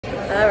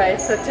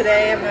Alright, so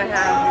today I'm going to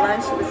have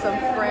lunch with some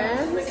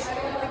friends. So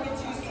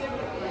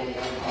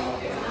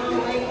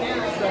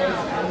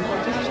I'm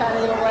just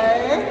chatting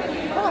away.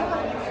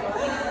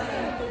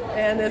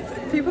 And it's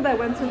people that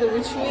went to the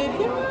retreat.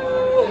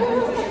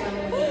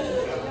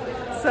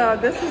 So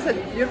this is a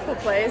beautiful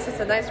place. It's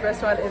a nice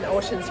restaurant in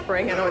Ocean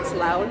Spring. I know it's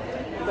loud,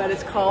 but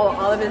it's called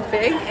Olive and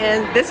Fig.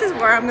 And this is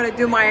where I'm going to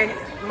do my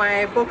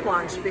book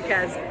launch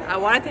because I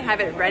wanted to have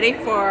it ready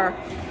for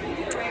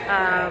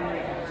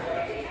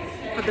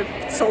the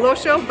solo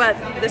show, but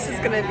this is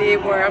going to be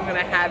where I'm going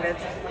to have it.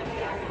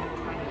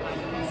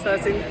 So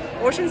it's in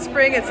Ocean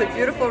Spring. It's a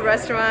beautiful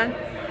restaurant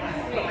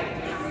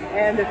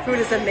and the food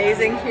is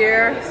amazing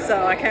here.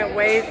 So I can't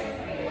wait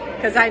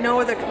because I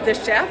know the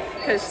chef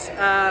because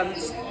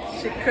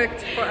she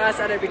cooked for us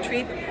at a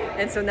retreat,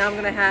 and so now I'm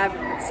going to have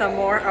some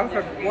more of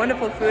her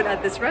wonderful food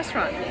at this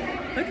restaurant.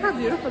 Look how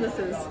beautiful this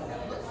is. It's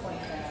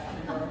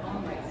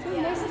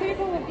a nice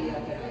table.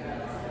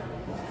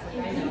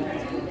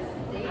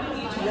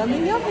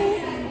 Yummy,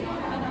 yummy.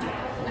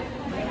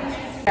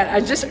 I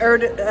just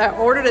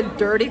ordered a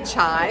dirty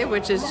chai,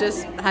 which is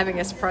just having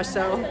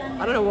espresso.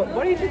 I don't know,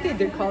 what do you think they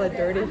did call it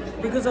dirty?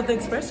 Because of the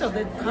espresso,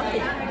 the coffee.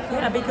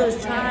 Yeah,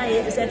 because chai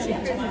is actually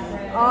tea.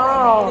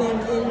 Oh,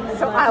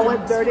 so I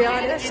went dirty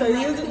on it? So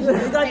you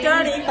got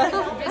dirty.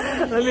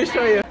 Let me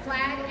show you.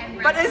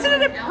 But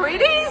isn't it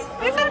pretty?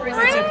 Isn't it pretty?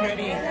 It's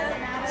pretty.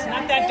 It's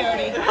not that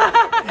dirty.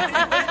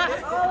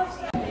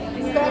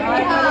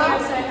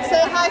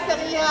 Say hi,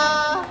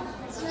 Felia.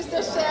 It's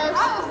Mr. Chef.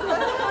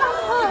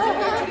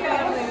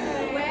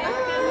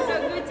 So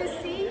good to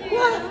see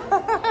you.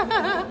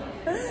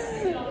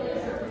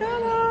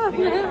 Hello.